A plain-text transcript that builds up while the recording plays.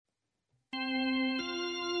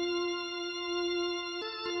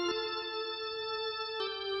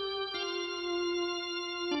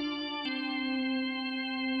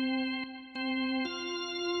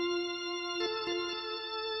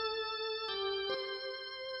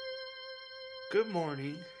Good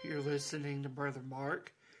morning. You're listening to Brother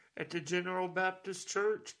Mark at the General Baptist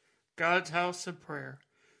Church, God's House of Prayer.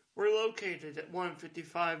 We're located at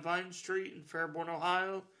 155 Vine Street in Fairborn,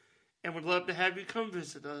 Ohio, and would love to have you come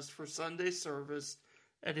visit us for Sunday service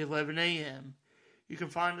at 11 a.m. You can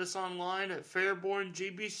find us online at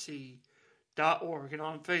fairborngbc.org and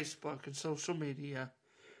on Facebook and social media.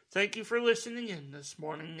 Thank you for listening in this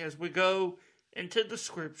morning as we go into the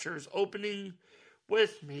scriptures, opening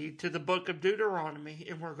with me to the book of Deuteronomy,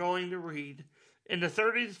 and we're going to read in the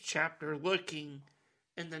 30th chapter, looking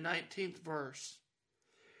in the 19th verse.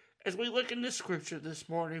 As we look in the scripture this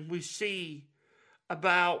morning, we see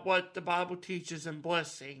about what the Bible teaches in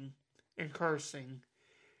blessing and cursing.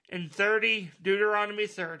 In Deuteronomy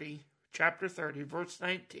 30, chapter 30, verse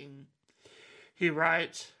 19, he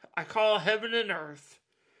writes, I call heaven and earth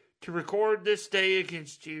to record this day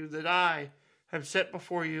against you that I have set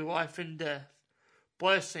before you life and death,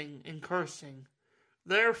 blessing and cursing.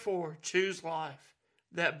 Therefore choose life,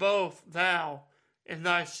 that both thou and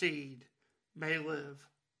thy seed may live.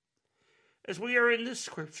 As we are in this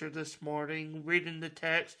scripture this morning, reading the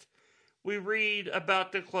text, we read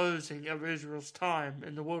about the closing of Israel's time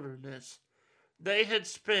in the wilderness. They had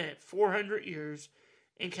spent 400 years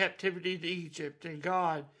in captivity to Egypt, and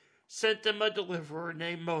God sent them a deliverer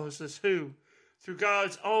named Moses, who, through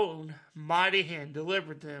God's own mighty hand,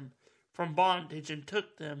 delivered them from bondage and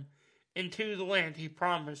took them into the land he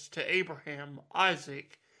promised to Abraham,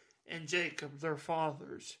 Isaac, and Jacob, their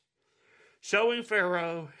fathers, showing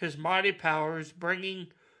Pharaoh his mighty powers, bringing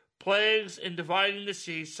plagues and dividing the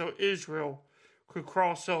sea so Israel could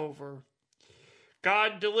cross over.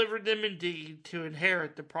 God delivered them indeed to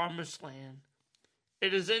inherit the promised land.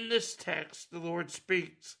 It is in this text the Lord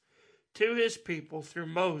speaks to his people through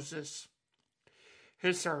Moses,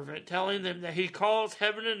 his servant, telling them that he calls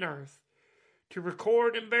heaven and earth to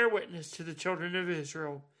record and bear witness to the children of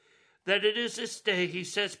Israel, that it is this day he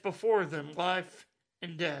sets before them life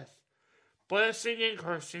and death, blessing and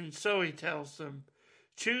cursing. So he tells them,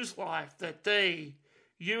 choose life, that they,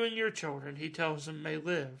 you and your children, he tells them, may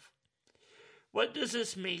live. What does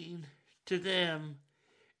this mean to them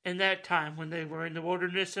in that time when they were in the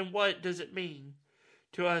wilderness, and what does it mean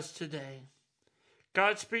to us today?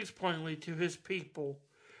 God speaks plainly to his people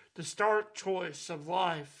the stark choice of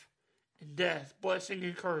life and death, blessing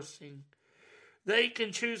and cursing. They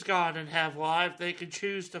can choose God and have life. They can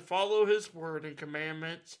choose to follow his word and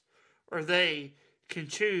commandments, or they can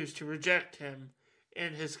choose to reject him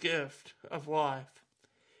and his gift of life.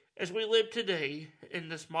 As we live today in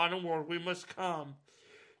this modern world, we must come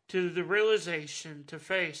to the realization to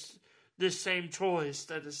face this same choice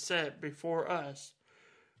that is set before us.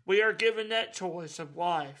 We are given that choice of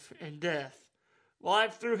life and death.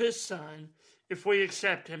 Life through his Son, if we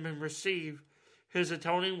accept him and receive his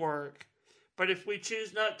atoning work. But if we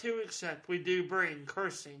choose not to accept, we do bring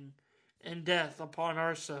cursing and death upon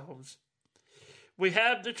ourselves. We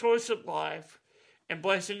have the choice of life and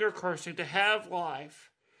blessing or cursing, to have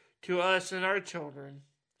life to us and our children.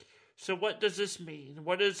 So what does this mean?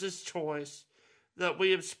 What is this choice that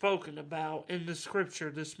we have spoken about in the scripture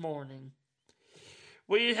this morning?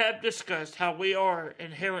 We have discussed how we are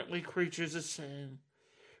inherently creatures of sin.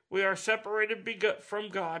 We are separated from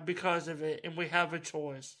God because of it, and we have a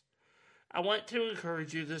choice. I want to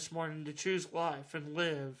encourage you this morning to choose life and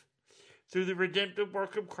live. Through the redemptive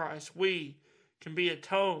work of Christ, we can be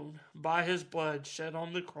atoned by his blood shed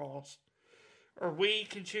on the cross. Or we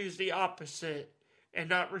can choose the opposite and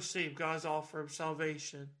not receive God's offer of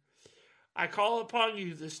salvation. I call upon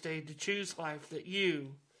you this day to choose life, that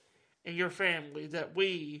you and your family, that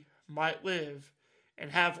we might live and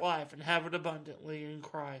have life and have it abundantly in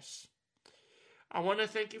Christ. I want to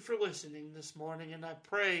thank you for listening this morning, and I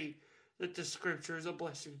pray that the scripture is a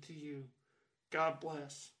blessing to you. God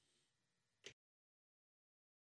bless.